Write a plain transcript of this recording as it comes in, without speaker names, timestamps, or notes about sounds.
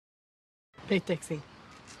Breakdancing.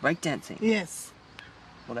 Breakdancing? Yes.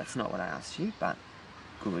 Well, that's not what I asked you, but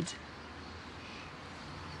good. Do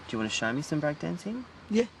you want to show me some breakdancing?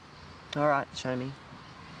 Yeah. Alright, show me.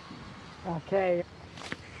 Okay.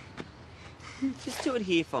 Just do it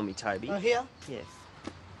here for me, Toby. Oh, here? Yes.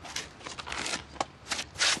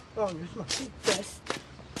 Oh, use my feet first.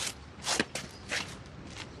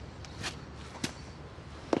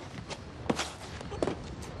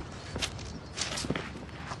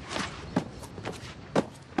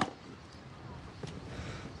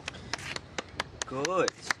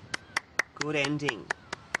 Good. Good ending.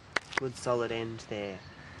 Good solid end there.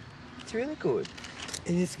 It's really good.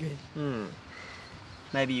 It is good.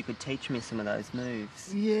 Maybe you could teach me some of those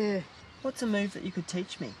moves. Yeah. What's a move that you could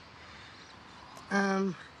teach me?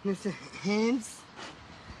 With the hands.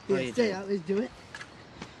 What do Yeah, you stay do? out, let's do it.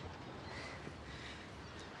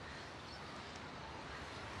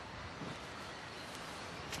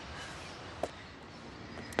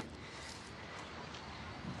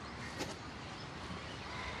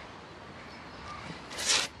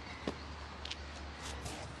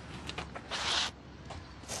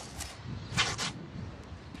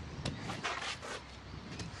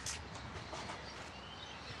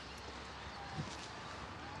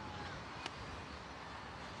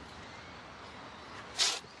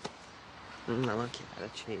 I like your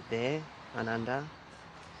attitude there. And under.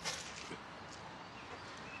 Is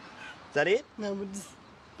that it? No, we'll just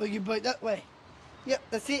boogie boat that way. Yep,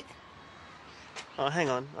 that's it. Oh, hang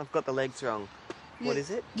on. I've got the legs wrong. Yeah. What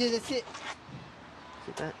is it? Yeah, that's it. Is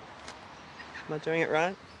it that? Am I doing it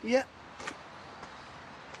right? Yep.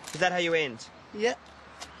 Is that how you end? Yep.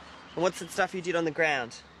 And what's the stuff you did on the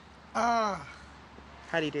ground? Ah.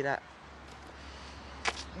 How do you do that?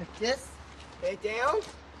 Like this. Head down.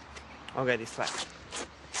 I'll go this way.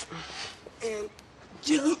 And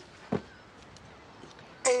jump.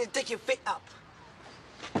 And take your feet up.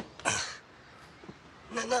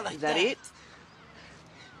 No, not like that. Is that it?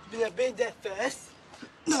 You're gonna bend that first.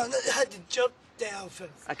 No, you had to jump down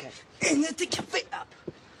first. Okay. And then take your feet up.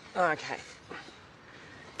 Okay.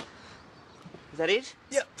 Is that it?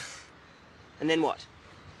 Yep. And then what?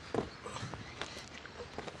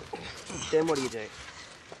 Then what do you do?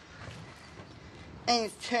 And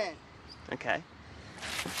it's turn. Okay.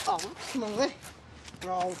 Oh, come on, way.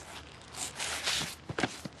 Roll.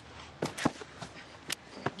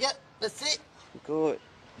 Yep, that's it. Good.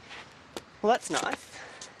 Well, that's nice.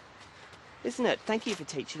 Isn't it? Thank you for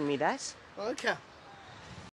teaching me that. Okay.